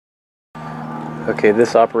Okay,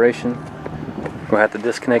 this operation, we're gonna have to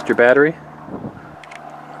disconnect your battery.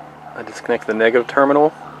 I disconnect the negative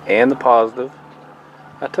terminal and the positive.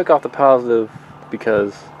 I took off the positive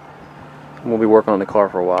because we'll be working on the car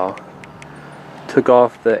for a while. Took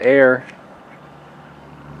off the air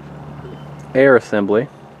assembly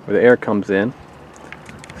where the air comes in.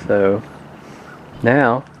 So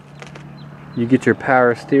now you get your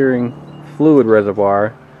power steering fluid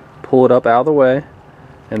reservoir, pull it up out of the way,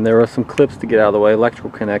 and there are some clips to get out of the way, electrical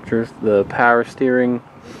connectors. The power steering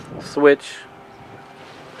switch,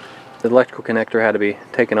 the electrical connector had to be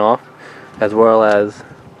taken off, as well as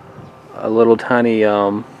a little tiny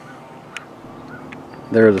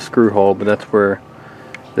there is a screw hole, but that's where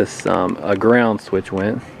this a ground switch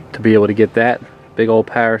went, to be able to get that big old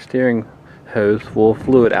power steering hose full of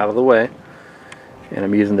fluid out of the way. And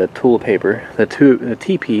I'm using the toilet paper, the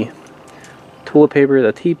TP toilet paper,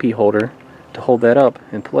 the TP holder, to hold that up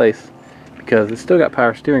in place, because it's still got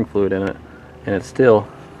power steering fluid in it and it's still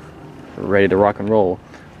ready to rock and roll.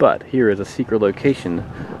 But here is a secret location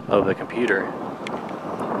of the computer.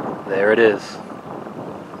 There it is.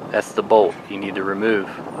 That's the bolt you need to remove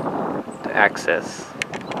to access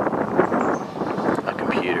a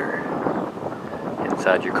computer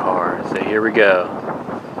inside your car. So here we go.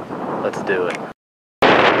 Let's do it.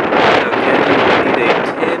 Okay, you need a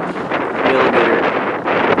 10mm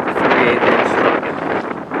 3/8" socket.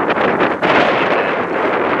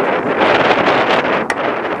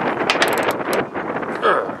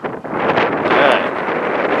 Alright.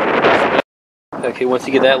 Okay, once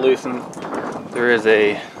you get that loosened, there is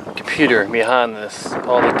a computer behind this.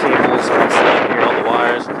 All the cables are inside here, all the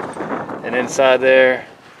wires, and inside there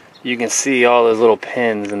you can see all those little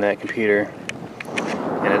pins in that computer,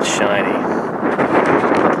 and it's shiny.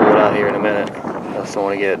 I'll pull it out here in a minute. I just don't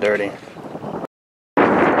want to get it dirty.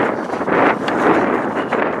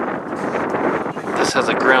 This has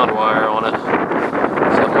a ground wire on it,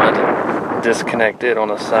 so I'm going to disconnect it on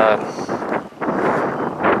the side.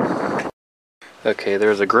 Okay,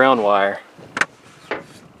 there's a ground wire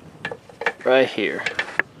right here.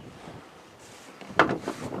 I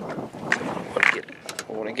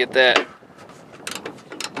want to get that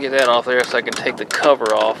off there so I can take the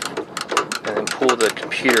cover off and then pull the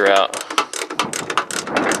computer out.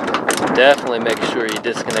 Definitely make sure you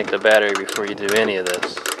disconnect the battery before you do any of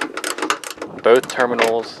this. Both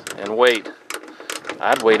terminals, and wait.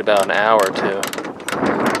 I'd wait about an hour or two.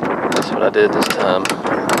 That's what I did this time.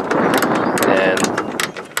 And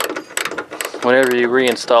whenever you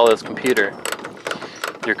reinstall this computer,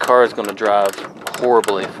 your car is going to drive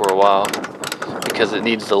horribly for a while, because it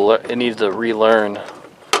needs to relearn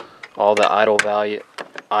all the idle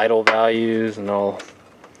values and all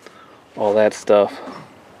that stuff.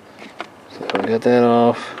 So I'll get that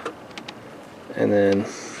off, and then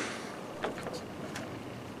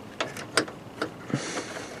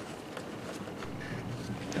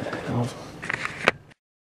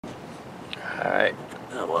alright,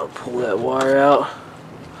 I'm going to pull that wire out.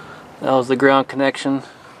 That was the ground connection.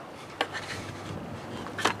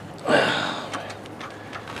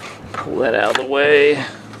 Pull that out of the way.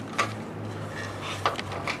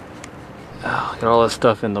 Oh, get all this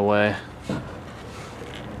stuff in the way.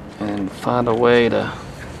 And find a way to...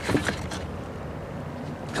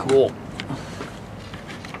 Cool.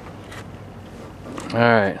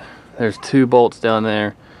 Alright, there's 2 bolts down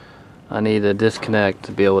there. I need to disconnect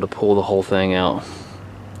to be able to pull the whole thing out.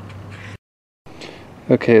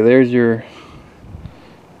 Okay, there's your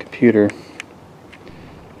computer.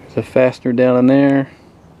 There's a fastener down in there.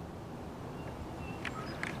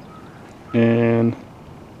 And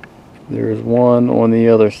there's one on the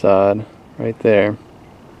other side, right there.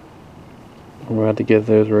 We're going to have to get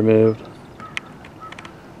those removed.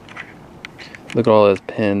 Look at all those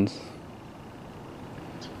pins.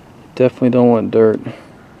 Definitely don't want dirt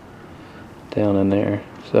down in there.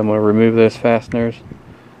 So I'm going to remove those fasteners.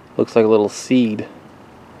 Looks like a little seed.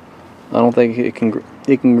 I don't think it can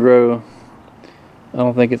grow. I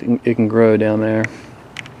don't think it can grow down there.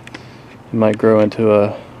 It might grow into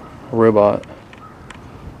a robot.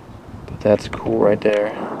 But that's cool right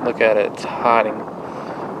there. Look at it, it's hiding.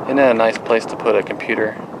 Isn't that a nice place to put a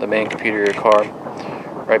computer, the main computer of your car,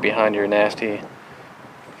 right behind your nasty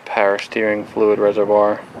power steering fluid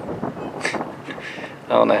reservoir? I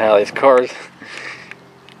don't know how these cars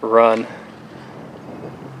run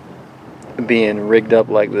being rigged up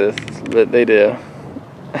like this, but they do.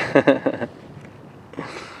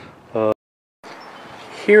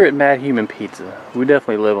 Here at Matthumanpizza, we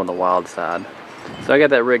definitely live on the wild side. So I got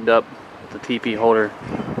that rigged up, the TP holder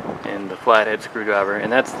and the flathead screwdriver,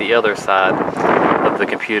 and that's the other side of the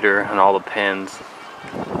computer and all the pins.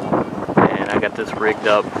 And I got this rigged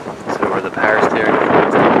up so where the power steering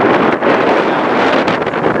is.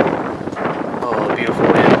 Oh, beautiful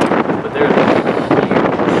wind. But there's a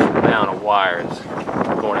huge amount of wires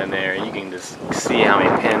going in there. You can just see how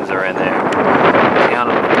many pins are in there. Count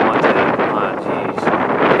them if you want to. Oh,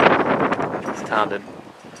 geez. It's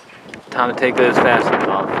time to take those fasteners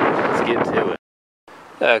off. Let's get to it.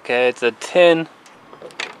 Okay, it's a 10,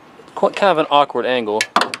 kind of an awkward angle,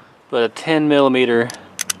 but a 10mm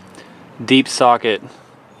deep socket,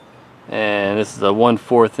 and this is a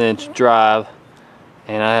 1/4 inch drive,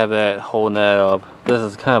 and I have that holding that up. This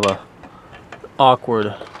is kind of a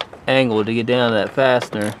awkward angle to get down to that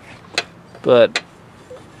fastener, but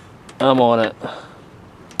I'm on it.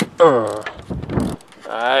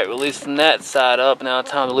 Alright, we're loosening that side up. Now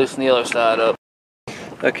it's time to loosen the other side up.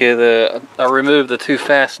 Okay, I removed the two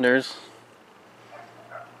fasteners.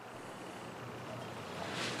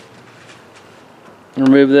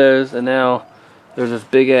 Remove those, and now there's this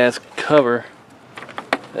big ass cover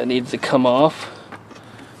that needs to come off.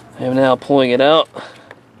 I'm now pulling it out.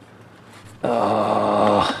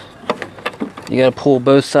 You gotta pull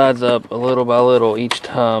both sides up a little by little each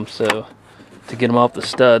time, so to get them off the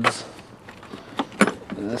studs.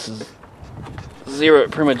 And this is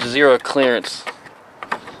pretty much zero clearance.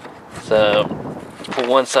 So pull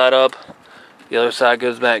one side up, the other side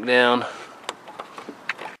goes back down.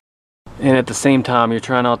 And at the same time, you're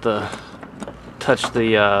trying not to touch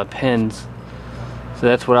the pins. So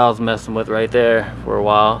that's what I was messing with right there for a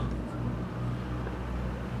while.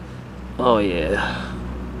 Oh yeah,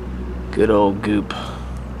 good old goop.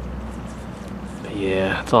 But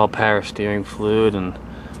yeah, it's all power steering fluid and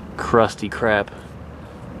crusty crap.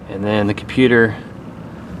 And then the computer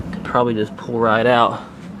could probably just pull right out.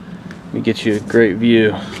 Let me get you a great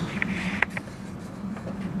view.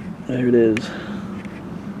 There it is.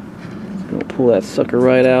 It's gonna pull that sucker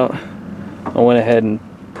right out. I went ahead and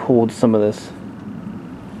pulled some of this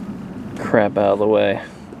crap out of the way.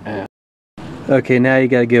 Okay, now you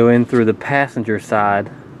gotta go in through the passenger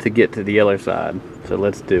side to get to the other side. So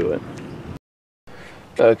let's do it.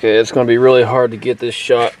 Okay, it's gonna be really hard to get this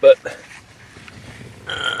shot, but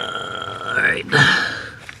alright.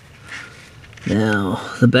 Now,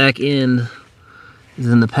 the back end is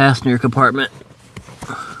in the passenger compartment.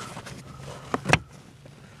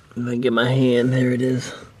 If I can get my hand, there it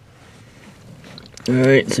is.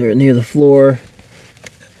 Alright, so we're near the floor.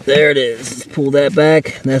 There it is. Let's pull that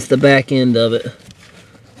back. That's the back end of it.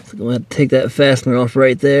 So I'm going to have to take that fastener off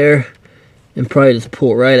right there and probably just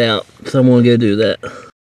pull it right out. So I'm going to go do that.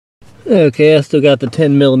 Okay, I still got the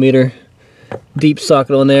 10mm deep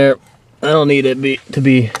socket on there. I don't need it to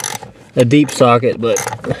be a deep socket, but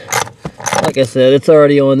like I said, it's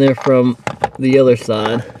already on there from the other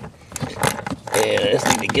side. And I just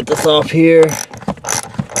need to get this off here.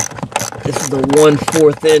 This is the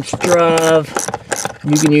 1/4 inch drive.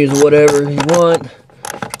 You can use whatever you want,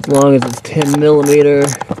 as long as it's 10mm.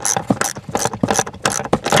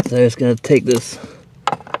 So I'm just gonna take this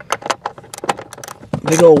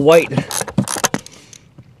big old white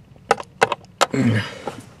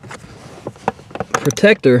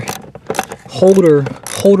protector holder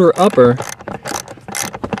upper,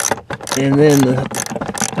 and then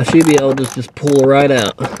I should be able to just pull right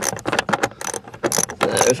out. So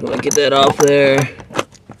I just want to get that off there,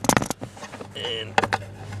 and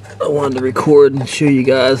I wanted to record and show you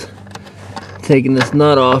guys taking this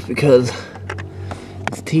nut off because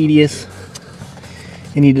it's tedious,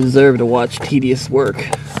 and you deserve to watch tedious work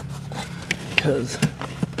because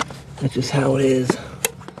that's just how it is.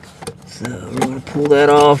 So we're going to pull that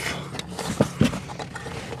off.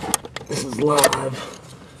 This is live.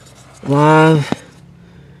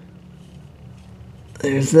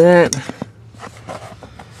 There's that.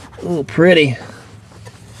 Oh, pretty.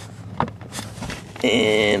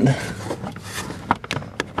 And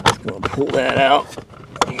just going to pull that out.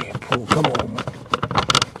 Yeah, come on.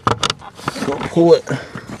 Just going to pull it.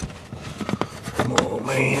 Come on,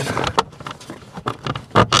 man.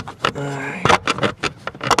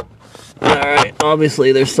 Alright,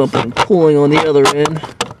 obviously there's something pulling on the other end.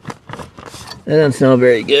 That doesn't sound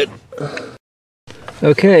very good.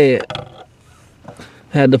 Okay,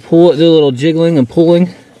 had to pull it, do a little jiggling and pulling,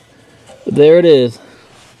 but there it is.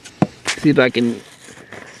 See if I can,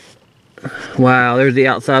 wow, there's the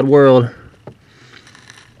outside world.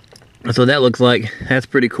 That's what that looks like. That's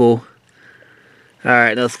pretty cool.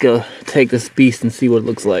 Alright, let's go take this beast and see what it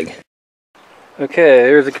looks like. Okay,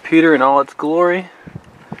 there's the computer in all its glory.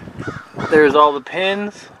 There's all the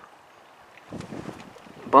pins,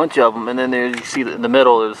 a bunch of them, and then there you see in the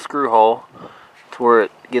middle there's a screw hole to where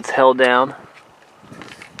it gets held down.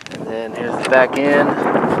 And then here's the back end.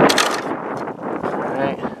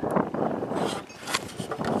 Alright.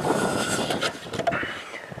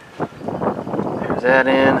 There's that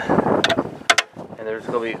in. And there's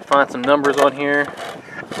going to be, find some numbers on here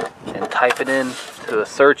and type it in to a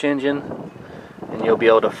search engine, and you'll be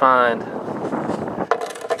able to find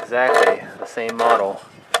exactly the same model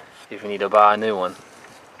if you need to buy a new one.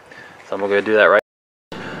 So I'm going to go do that right.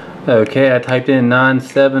 Okay, I typed in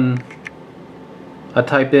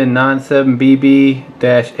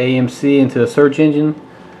 97BB-AMC into a search engine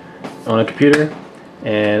on a computer,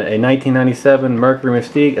 and a 1997 Mercury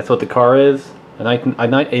Mystique, that's what the car is. A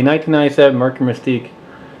 1997 Mercury Mystique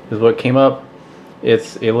is what came up.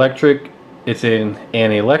 It's electric. It's in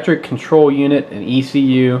an electric control unit, an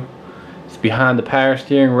ECU. It's behind the power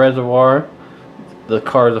steering reservoir. The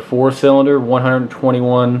car is a 4-cylinder,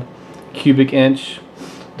 121 cubic inch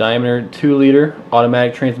diameter, 2-liter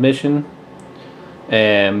automatic transmission.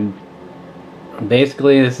 And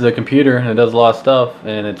basically, this is a computer, and it does a lot of stuff,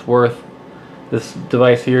 and it's worth, this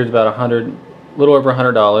device here is about a little over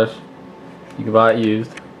 $100. You can buy it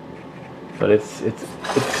used, but it's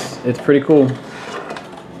pretty cool.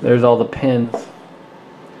 There's all the pins,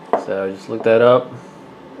 so just look that up,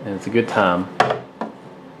 and it's a good time.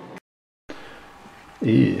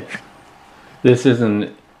 Yeah. This is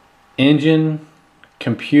an engine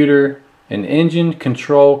computer, an engine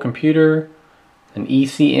control computer, an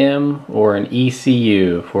ECM or an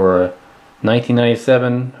ECU for a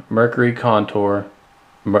 1997 Mercury Contour.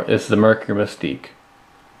 This is the Mercury Mystique.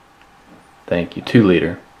 Thank you.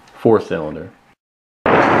 2-liter, 4-cylinder.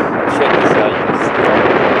 Check this out. You can see it.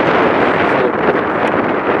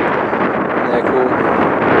 Isn't that cool?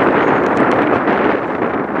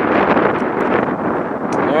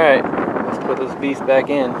 Alright, let's put this beast back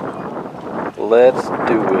in. Let's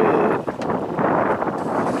do it.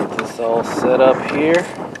 Get this all set up here.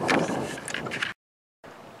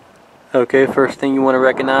 Okay, first thing you want to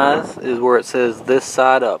recognize is where it says this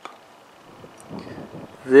side up.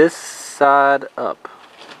 This side up.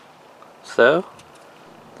 So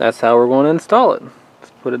that's how we're going to install it.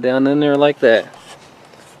 Let's put it down in there like that.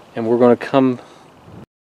 And we're going to come.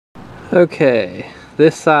 Okay,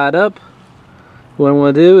 this side up. What I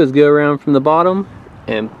want to do is go around from the bottom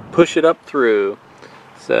and push it up through.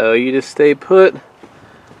 So you just stay put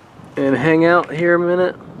and hang out here a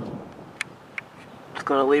minute. Just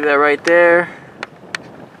going to leave that right there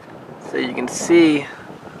so you can see.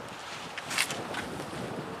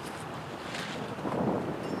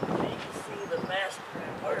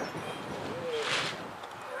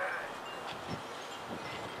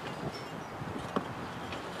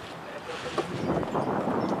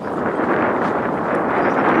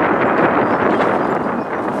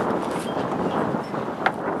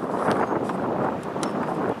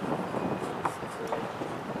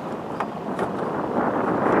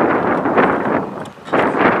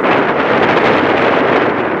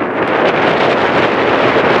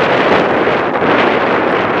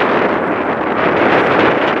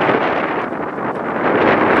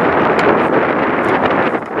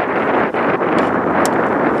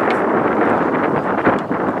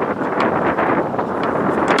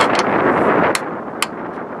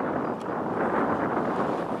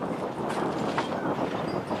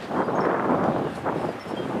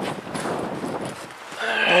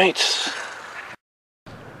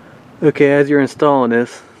 Okay, as you're installing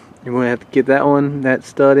this, you're going to have to get that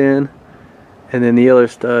stud in, and then the other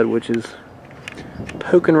stud, which is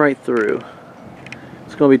poking right through.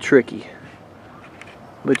 It's going to be tricky,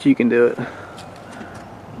 but you can do it.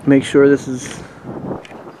 Make sure this is...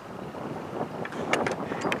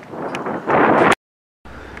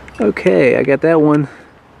 Okay, I got that one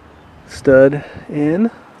stud in,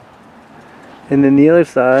 and then the other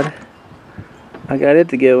side, I got it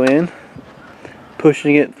to go in.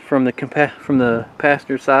 Pushing it from the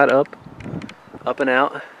passenger side up and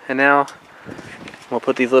out, and now we'll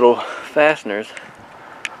put these little fasteners,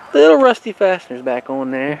 little rusty fasteners, back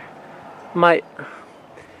on there. Might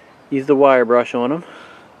use the wire brush on them,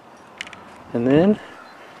 and then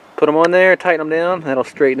put them on there, tighten them down. That'll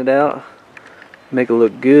straighten it out, make it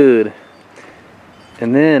look good,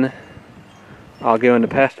 and then I'll go into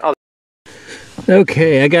passenger.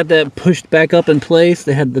 Okay, I got that pushed back up in place.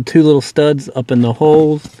 They had the 2 little studs up in the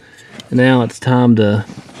holes. And now it's time to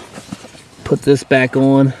put this back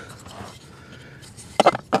on.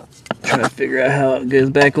 Try to figure out how it goes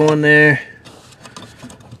back on there.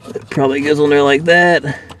 It probably goes on there like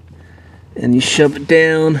that. And you shove it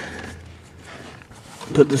down.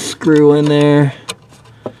 Put the screw in there.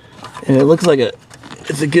 And it looks like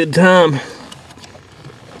it's a good time.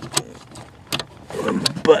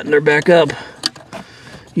 Button her back up.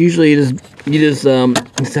 Usually you just you just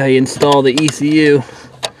that's how you install the ECU.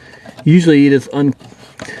 Usually you just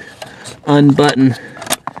unbutton,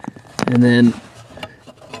 and then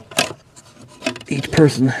each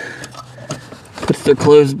person puts their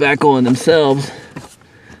clothes back on themselves.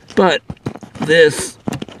 But this,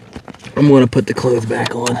 I'm going to put the clothes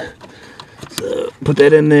back on. So put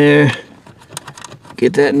that in there,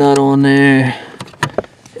 get that nut on there,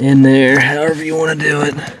 in there, however you want to do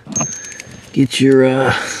it. Get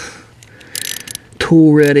your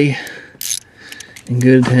tool ready and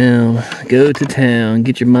go to town. Go to town.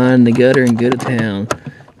 Get your mind in the gutter and go to town.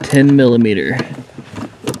 10 millimeter.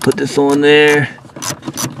 Put this on there.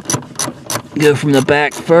 Go from the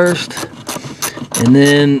back first, and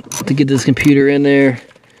then to get this computer in there,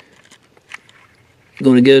 I'm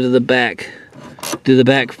going to go to the back. Do the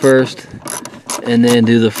back first, and then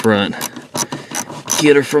do the front.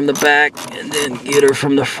 Get her from the back, and then get her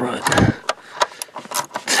from the front.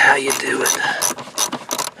 That's how you do it.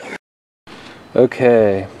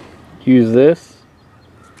 Okay, use this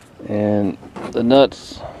and the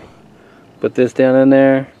nuts. Put this down in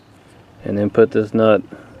there, and then put this nut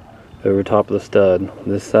over top of the stud,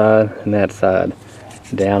 this side and that side,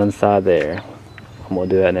 down inside there. I'm gonna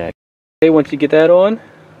do that next. Okay, once you get that on,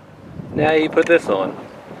 now you put this on.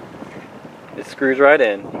 It screws right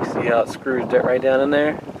in. You can see how it screws right down in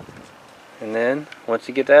there. And then once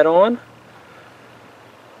you get that on,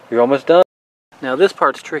 you're almost done. Now this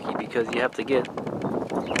part's tricky because you have to get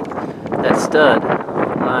that stud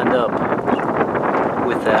lined up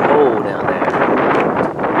with that hole down there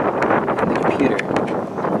in the computer.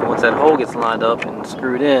 And once that hole gets lined up and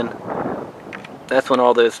screwed in, that's when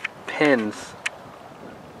all those pins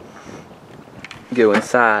go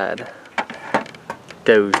inside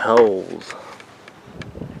those holes.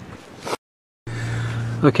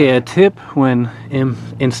 Okay, a tip when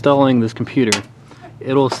installing this computer,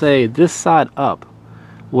 it'll say this side up.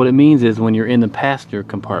 What it means is when you're in the passenger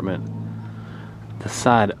compartment, the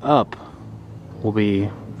side up will be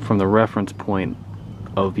from the reference point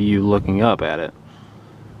of you looking up at it.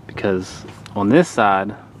 Because on this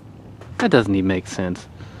side, that doesn't even make sense.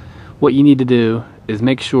 What you need to do is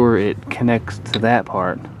make sure it connects to that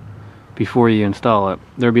part before you install it.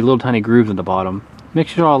 There'll be little tiny grooves at the bottom. Make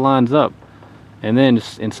sure it all lines up, and then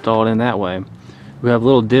just install it in that way. We have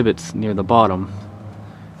little divots near the bottom,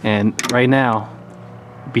 and right now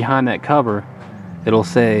behind that cover it'll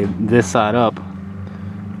say this side up,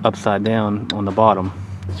 upside down on the bottom.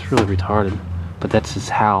 It's really retarded, but that's just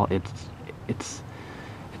how it's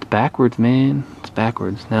backwards, man. It's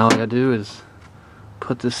backwards. Now all I gotta do is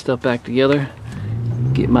put this stuff back together,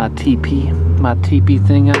 get my TP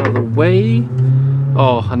thing out of the way.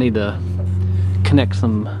 Oh, I need to connect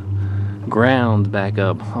some grounds back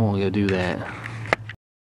up. I want to go do that.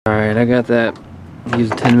 Alright, I got that.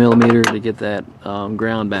 Use a 10 millimeter to get that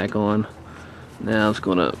ground back on. Now I'm just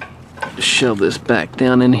gonna shove this back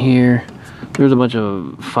down in here. There's a bunch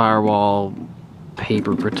of firewall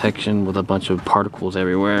paper protection with a bunch of particles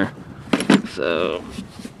everywhere, so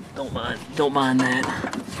don't mind that.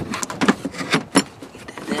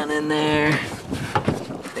 Get that down in there.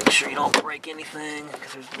 Make sure you don't break anything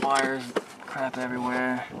because there's wires, crap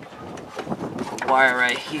everywhere. A wire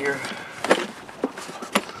right here.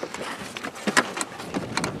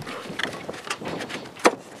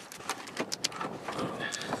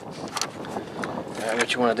 Alright,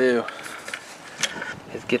 what you want to do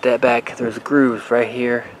is get that back. There's grooves right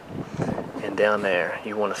here and down there.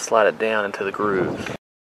 You want to slide it down into the grooves.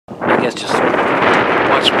 I guess just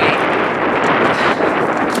watch me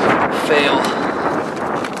fail.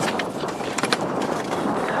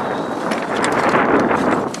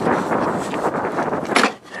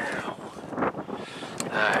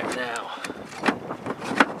 Alright, now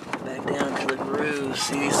back down to the grooves.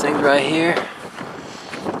 See these things right here?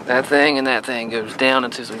 That thing and that thing goes down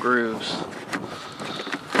into some grooves.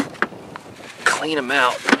 Clean them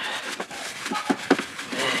out.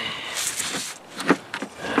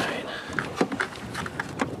 Alright.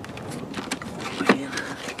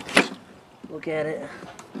 Look at it.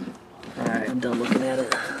 Alright, I'm done looking at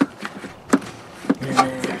it. In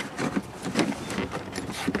there.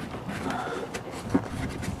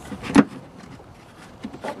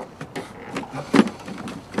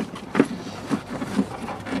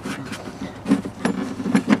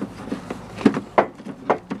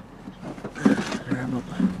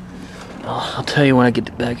 I'll tell you when I get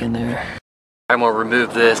it back in there. I'm gonna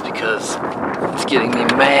remove this because it's getting me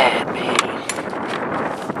mad, man.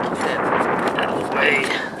 Get that out of the way.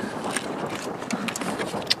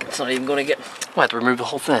 It's not even gonna get. I'll have to remove the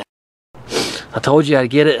whole thing. I told you I'd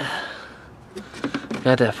get it.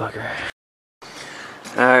 Got that fucker.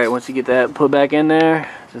 Alright, once you get that put back in there,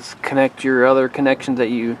 just connect your other connections that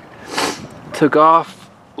you took off,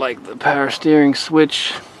 like the power steering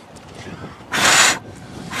switch.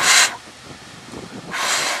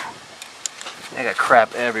 I got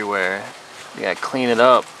crap everywhere. You gotta clean it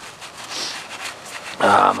up.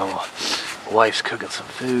 My wife's cooking some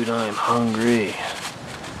food. I'm hungry.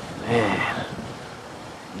 Man.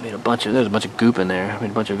 There's a bunch of goop in there. I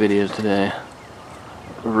made a bunch of videos today.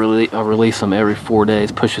 I'll release them every 4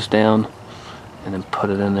 days. Push this down and then put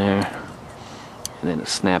it in there, and then it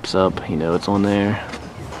snaps up. You know it's on there.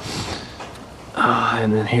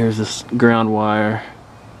 And then here's this ground wire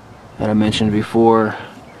that I mentioned before.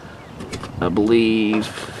 I believe,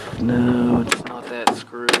 no, it's not that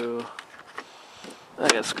screw. I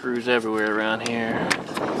got screws everywhere around here.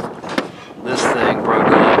 This thing broke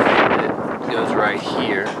off. It goes right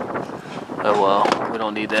here. Oh well, we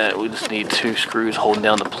don't need that. We just need 2 screws holding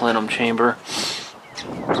down the plenum chamber.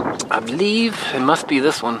 I believe it must be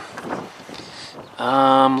this one.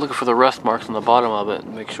 I'm looking for the rust marks on the bottom of it.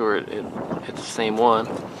 Make sure it's the same one.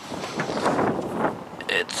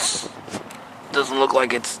 It doesn't look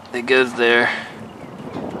like it goes there,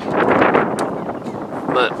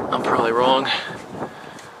 but I'm probably wrong.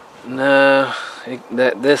 No,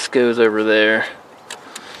 this goes over there.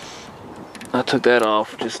 I took that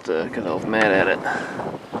off just because I was mad at it.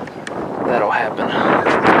 That'll happen.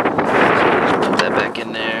 So just put that back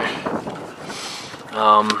in there.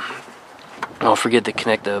 Don't forget to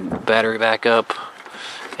connect the battery back up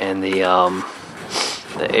and the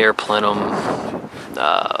air plenum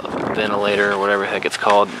ventilator, or whatever the heck it's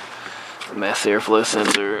called, mass airflow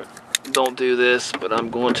sensor. Don't do this, but I'm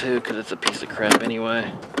going to because it's a piece of crap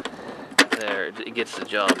anyway. There, it gets the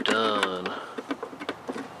job done.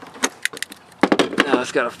 Now I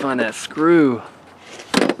just gotta find that screw.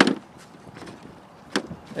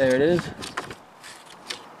 There it is.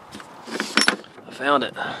 I found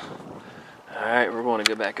it. Alright, we're going to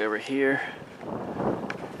go back over here.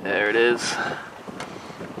 There it is.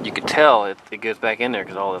 You can tell it goes back in there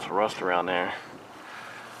because all this rust around there.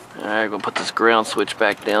 Alright, we'll put this ground switch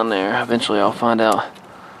back down there. Eventually I'll find out.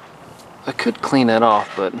 I could clean that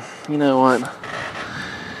off, but you know what?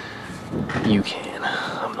 You can.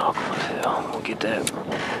 I'm not going to. We'll get that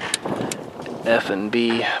F and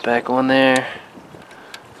B back on there.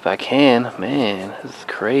 If I can. Man, this is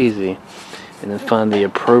crazy. And then find the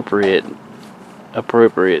appropriate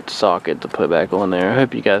socket to put back on there. I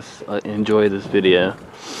hope you guys enjoy this video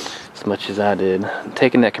as much as I did.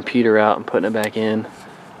 Taking that computer out and putting it back in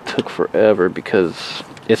took forever because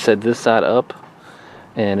it said this side up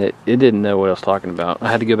and it didn't know what I was talking about.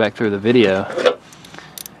 I had to go back through the video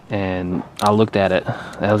and I looked at it.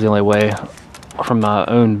 That was the only way from my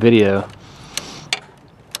own video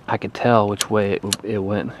I could tell which way it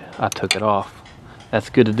went. I took it off. That's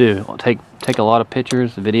good to do. Take a lot of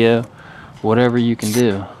pictures, video, whatever you can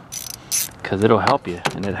do, because it'll help you,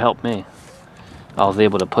 and it helped me. I was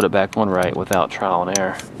able to put it back on right without trial and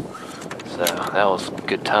error. So that was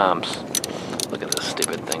good times. Look at this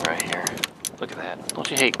stupid thing right here. Look at that. Don't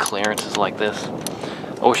you hate clearances like this?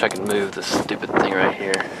 I wish I could move this stupid thing right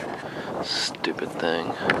here. Stupid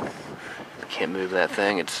thing. Can't move that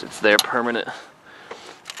thing. It's there permanent.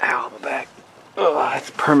 Ow, my back. Oh,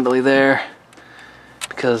 it's permanently there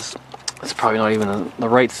because it's probably not even the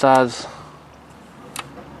right size.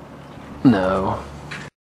 No.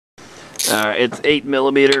 Alright, it's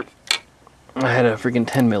 8mm. I had a freaking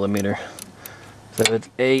 10mm. So it's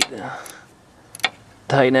 8.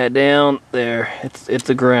 Tighten that down. There. It's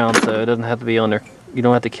a ground, so it doesn't have to be on there. You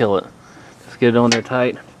don't have to kill it. Just get it on there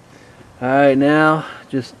tight. Alright, now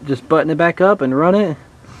just button it back up and run it.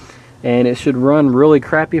 And it should run really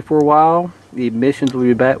crappy for a while. The emissions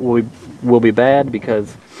will be bad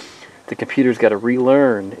because the computer's got to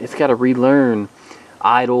relearn. It's got to relearn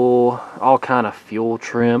idle, all kind of fuel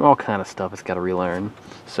trim, all kind of stuff it's got to relearn.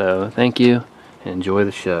 So thank you and enjoy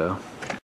the show.